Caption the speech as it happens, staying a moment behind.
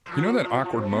You know that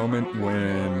awkward moment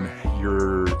when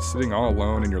you're sitting all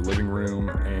alone in your living room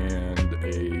and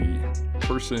a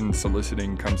person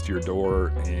soliciting comes to your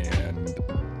door and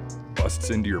busts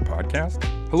into your podcast?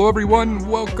 Hello, everyone.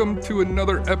 Welcome to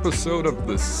another episode of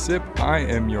The Sip. I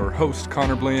am your host,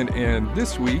 Connor Bland, and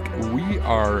this week we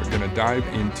are going to dive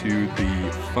into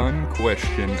the fun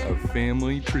question of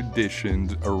family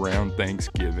traditions around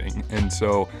Thanksgiving. And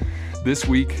so this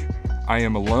week, I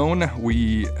am alone.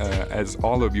 We, as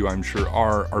all of you I'm sure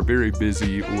are very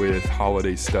busy with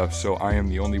holiday stuff, so I am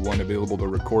the only one available to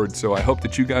record. So I hope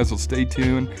that you guys will stay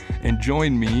tuned and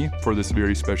join me for this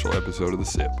very special episode of The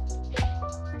Sip.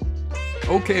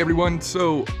 Okay, everyone,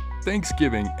 so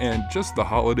Thanksgiving and just the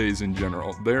holidays in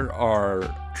general, there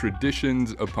are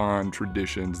traditions upon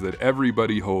traditions that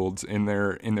everybody holds in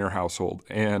their household.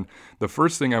 And the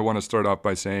first thing I want to start off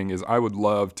by saying is I would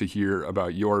love to hear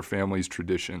about your family's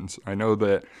traditions. I know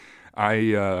that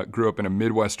I grew up in a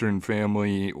Midwestern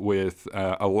family with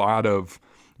a lot of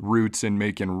roots in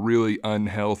making really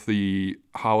unhealthy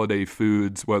holiday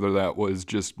foods, whether that was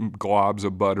just globs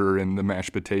of butter in the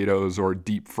mashed potatoes or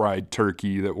deep fried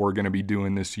turkey that we're going to be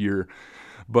doing this year.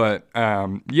 But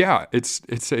yeah, it's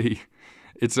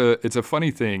a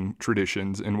funny thing,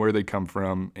 traditions and where they come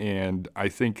from. And I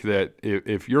think that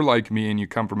if you're like me and you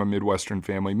come from a Midwestern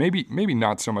family, maybe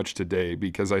not so much today,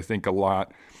 because I think a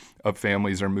lot of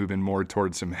families are moving more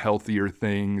towards some healthier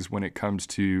things when it comes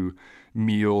to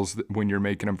meals when you're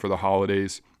making them for the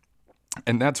holidays.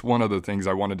 And that's one of the things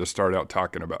I wanted to start out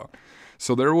talking about.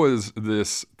 So there was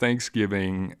this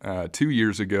Thanksgiving 2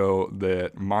 years ago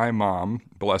that my mom,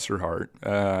 bless her heart,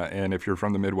 and if you're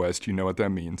from the Midwest, you know what that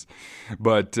means.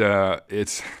 But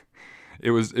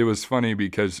it was funny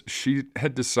because she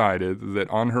had decided that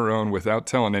on her own, without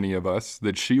telling any of us,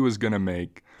 that she was going to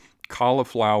make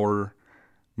cauliflower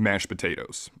mashed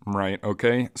potatoes, right?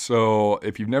 Okay, so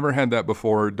if you've never had that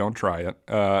before, don't try it.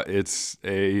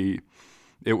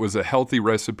 It was a healthy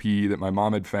recipe that my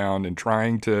mom had found and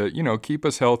trying to, keep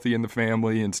us healthy in the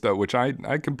family and stuff, which I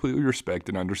completely respect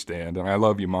and understand. And I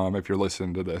love you, Mom, if you're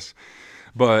listening to this.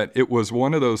 But it was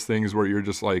one of those things where you're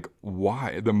just like,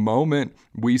 why? The moment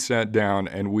we sat down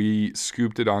and we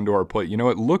scooped it onto our plate,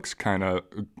 it looks kind of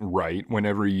right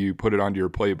whenever you put it onto your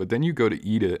plate, but then you go to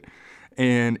eat it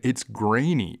and it's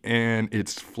grainy and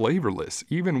it's flavorless,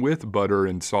 even with butter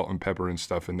and salt and pepper and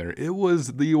stuff in there. It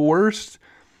was the worst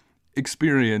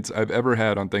experience I've ever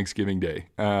had on Thanksgiving Day,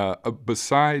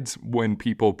 besides when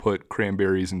people put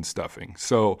cranberries in stuffing.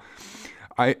 So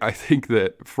I think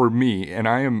that for me, and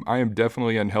I am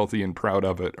definitely unhealthy and proud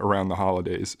of it around the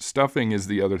holidays, stuffing is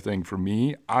the other thing for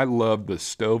me. I love the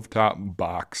stovetop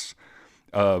box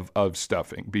of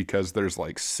stuffing because there's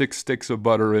like 6 sticks of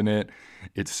butter in it.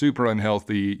 It's super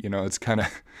unhealthy. It's kind of,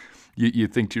 you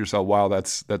think to yourself, wow,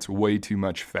 that's way too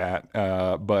much fat.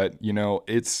 But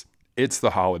it's the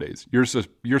holidays.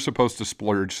 You're supposed to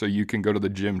splurge so you can go to the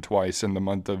gym twice in the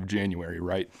month of January,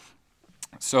 right?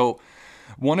 So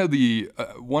one of the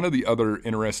other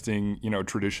interesting,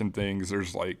 tradition things,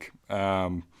 there's like,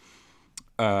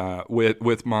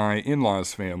 with my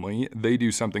in-laws family, they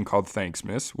do something called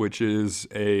Thanksmas, which is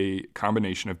a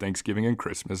combination of Thanksgiving and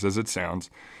Christmas, as it sounds.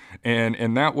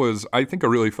 And that was, I think, a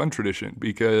really fun tradition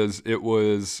because it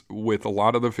was with a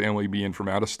lot of the family being from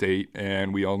out of state,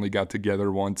 and we only got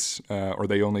together once, or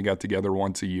they only got together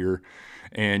once a year.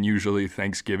 And usually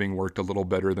Thanksgiving worked a little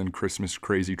better than Christmas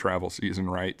crazy travel season,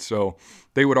 right? So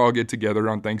they would all get together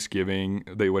on Thanksgiving.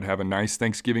 They would have a nice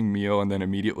Thanksgiving meal, and then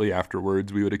immediately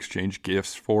afterwards we would exchange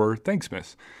gifts for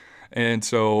Thanksmas. And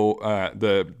so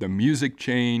the music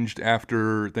changed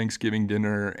after Thanksgiving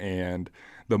dinner, and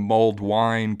the mulled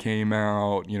wine came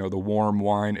out, the warm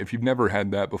wine. If you've never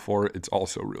had that before, it's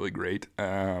also really great.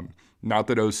 Not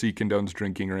that OC condones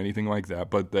drinking or anything like that,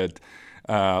 but that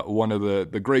one of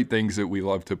the great things that we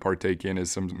love to partake in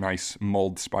is some nice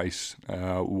mulled spice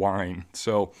wine.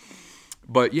 So,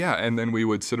 but yeah, and then we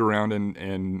would sit around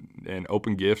and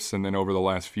open gifts. And then over the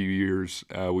last few years,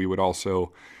 we would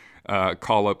also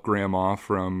call up grandma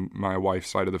from my wife's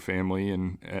side of the family.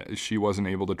 And she wasn't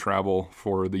able to travel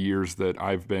for the years that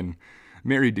I've been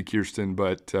married to Kirsten,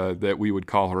 but that we would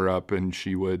call her up and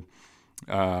she would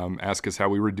ask us how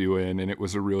we were doing. And it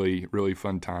was a really, really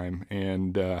fun time.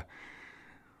 And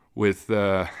with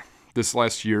this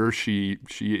last year, she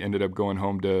ended up going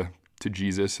home to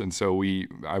Jesus, and so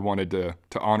I wanted to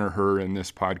honor her in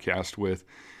this podcast with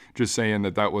just saying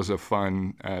that was a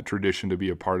fun tradition to be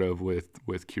a part of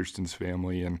with Kirsten's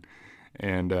family,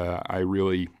 and I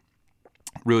really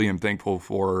am thankful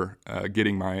for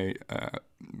getting my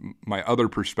other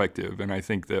perspective, and I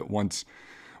think that once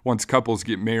once couples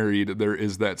get married, there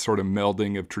is that sort of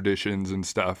melding of traditions and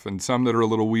stuff, and some that are a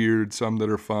little weird, some that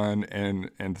are fun,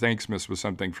 and Thanksmas was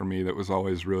something for me that was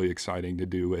always really exciting to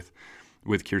do with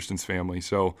Kirsten's family.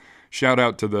 So shout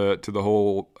out to the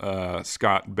whole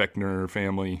Scott Beckner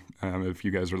family, if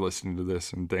you guys are listening to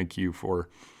this, and thank you for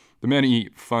the many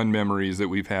fun memories that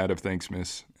we've had of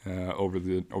Thanksmas over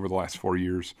the last 4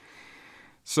 years.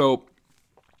 So,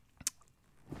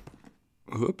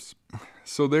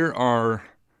 So there are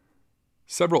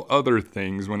several other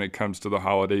things when it comes to the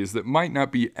holidays that might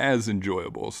not be as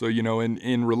enjoyable. So,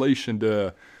 in relation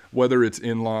to whether it's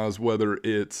in-laws, whether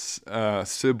it's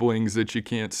siblings that you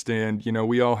can't stand,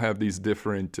 we all have these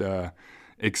different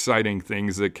exciting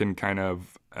things that can kind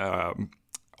of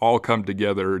all come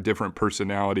together, different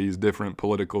personalities, different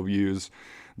political views.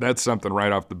 That's something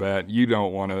right off the bat. You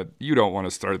don't want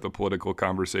to start the political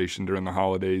conversation during the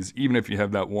holidays, even if you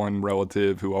have that one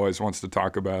relative who always wants to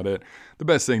talk about it. The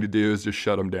best thing to do is just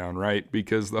shut them down, right?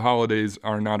 Because the holidays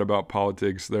are not about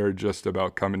politics. They're just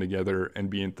about coming together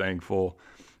and being thankful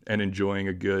and enjoying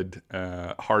a good,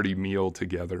 hearty meal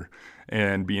together,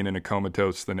 and being in a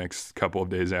comatose the next couple of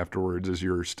days afterwards as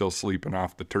you're still sleeping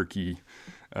off the turkey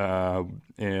and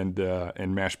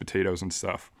mashed potatoes and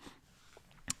stuff.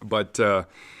 But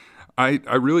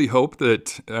I really hope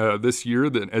that this year,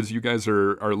 that as you guys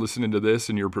are listening to this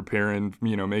and you're preparing,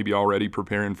 maybe already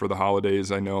preparing for the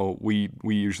holidays, I know we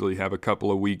usually have a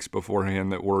couple of weeks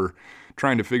beforehand that we're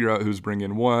trying to figure out who's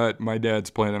bringing what. My dad's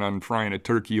planning on frying a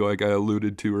turkey, like I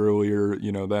alluded to earlier.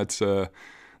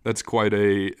 That's quite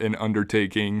an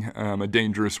undertaking, a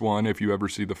dangerous one. If you ever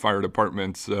see the fire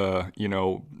department's,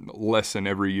 lesson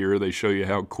every year, they show you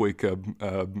how quick a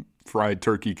fried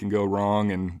turkey can go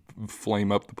wrong and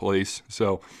flame up the place.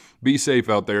 So be safe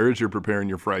out there as you're preparing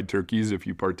your fried turkeys if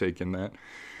you partake in that.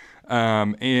 I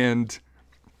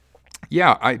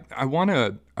want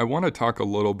to talk a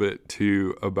little bit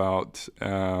too about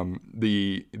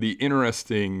the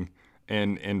interesting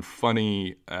and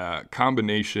funny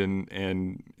combination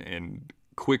and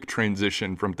quick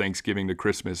transition from Thanksgiving to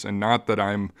Christmas. And not that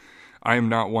I am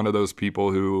not one of those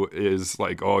people who is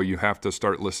like, oh, you have to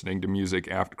start listening to music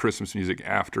after Christmas music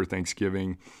after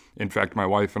Thanksgiving. In fact, my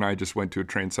wife and I just went to a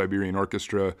Trans-Siberian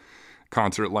Orchestra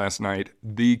concert last night.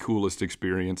 The coolest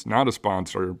experience. Not a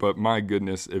sponsor, but my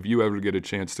goodness, if you ever get a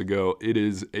chance to go, it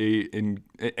is an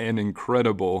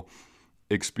incredible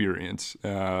experience.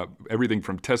 Everything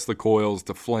from Test the Coils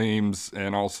to Flames,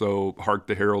 and also Hark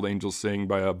the Herald Angels Sing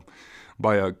by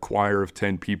a choir of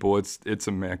 10 people. It's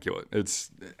immaculate. It's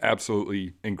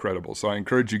absolutely incredible. So I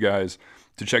encourage you guys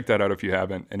to check that out if you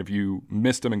haven't. And if you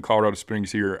missed them in Colorado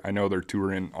Springs here, I know they're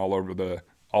touring all over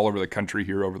the country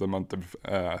here over the month of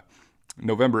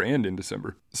November and in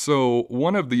December. So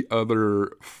one of the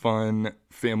other fun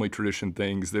family tradition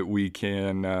things that we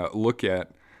can look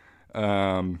at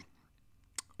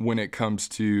when it comes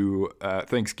to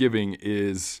Thanksgiving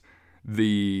is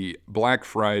the Black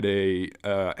Friday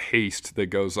haste that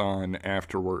goes on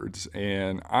afterwards.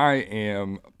 And I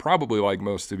am probably like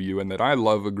most of you in that I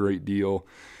love a great deal.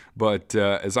 But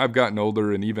as I've gotten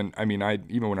older, and even when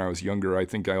I was younger, I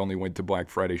think I only went to Black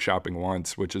Friday shopping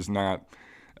once, which is not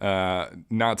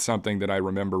something that I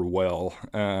remember well.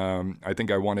 I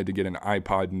think I wanted to get an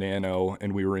iPod Nano,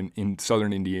 and we were in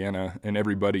southern Indiana, and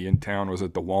everybody in town was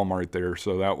at the Walmart there.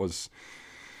 So that was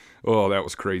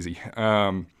crazy.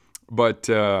 But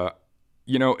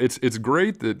it's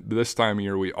great that this time of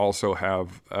year we also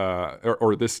have,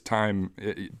 or this time,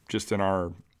 just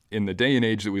in the day and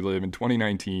age that we live in,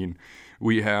 2019,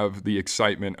 we have the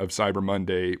excitement of Cyber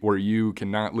Monday, where you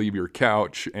cannot leave your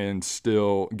couch and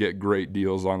still get great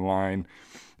deals online.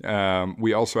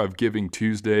 We also have Giving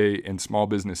Tuesday and Small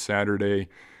Business Saturday.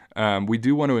 We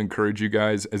do want to encourage you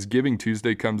guys, as Giving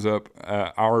Tuesday comes up,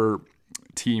 our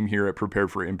team here at Prepare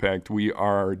for Impact, we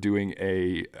are doing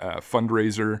a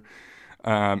fundraiser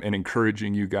and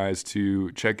encouraging you guys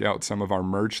to check out some of our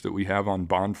merch that we have on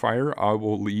Bonfire. I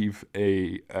will leave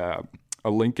a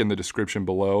link in the description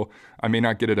below. I may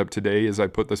not get it up today as I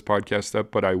put this podcast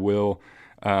up, but I will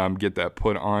get that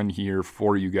put on here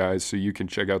for you guys so you can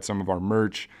check out some of our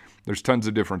merch. There's tons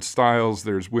of different styles.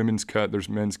 There's women's cut, there's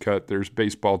men's cut, there's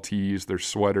baseball tees, there's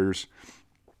sweaters.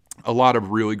 A lot of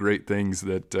really great things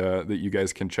that you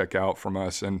guys can check out from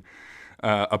us. And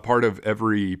a part of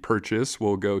every purchase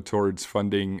will go towards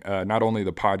funding not only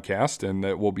the podcast, and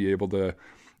that we'll be able to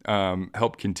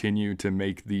help continue to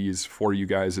make these for you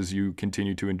guys as you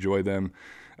continue to enjoy them.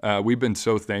 We've been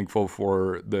so thankful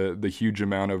for the huge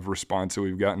amount of response that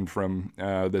we've gotten from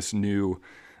this new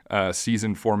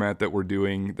season format that we're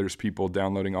doing. There's people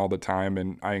downloading all the time,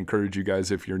 and I encourage you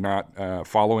guys, if you're not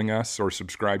following us or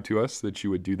subscribed to us, that you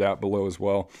would do that below as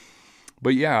well.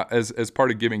 But yeah, as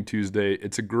part of Giving Tuesday,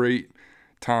 it's a great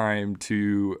time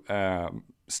to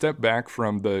step back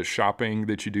from the shopping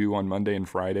that you do on Monday and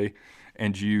Friday,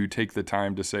 and you take the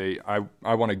time to say,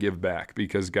 I want to give back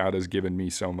because God has given me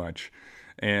so much.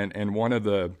 And one of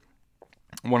the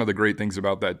great things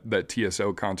about that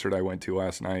TSO concert I went to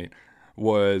last night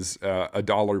was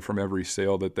 $1 from every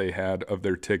sale that they had of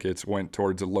their tickets went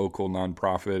towards a local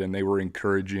nonprofit, and they were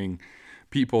encouraging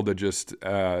people to just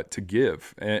to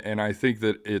give. And I think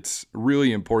that it's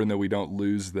really important that we don't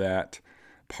lose that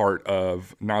part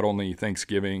of not only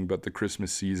Thanksgiving, but the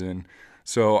Christmas season.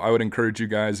 So I would encourage you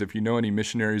guys, if you know any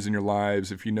missionaries in your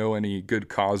lives, if you know any good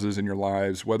causes in your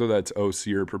lives, whether that's OC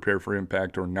or Prepare for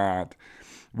Impact or not,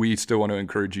 we still want to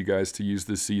encourage you guys to use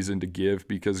this season to give,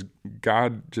 because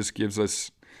God just gives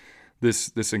us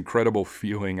this incredible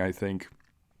feeling, I think,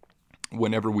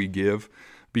 whenever we give,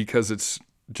 because it's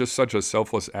just such a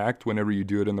selfless act whenever you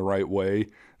do it in the right way,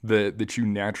 that you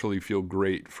naturally feel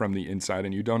great from the inside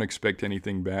and you don't expect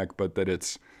anything back, but that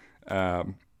it's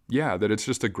that it's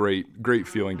just a great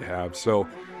feeling to have. So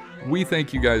we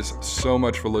thank you guys so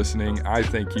much for listening. I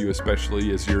thank you,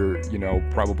 especially as you're,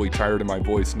 probably tired of my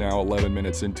voice now, 11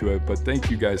 minutes into it. But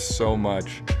thank you guys so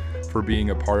much for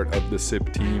being a part of the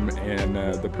SIP team and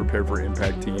the Prepare for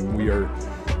Impact team. We are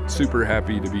super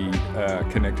happy to be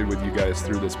connected with you guys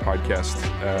through this podcast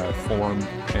form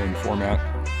and format.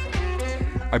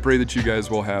 I pray that you guys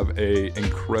will have a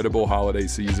incredible holiday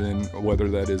season, whether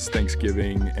that is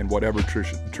Thanksgiving and whatever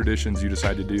traditions you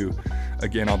decide to do.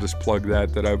 Again, I'll just plug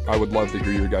that I would love to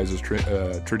hear your guys'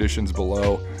 traditions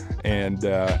below and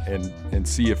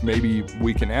see if maybe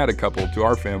we can add a couple to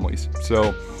our families.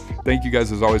 So thank you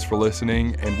guys as always for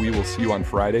listening, and we will see you on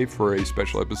Friday for a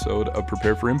special episode of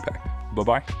Prepare for Impact.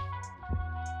 Bye-bye.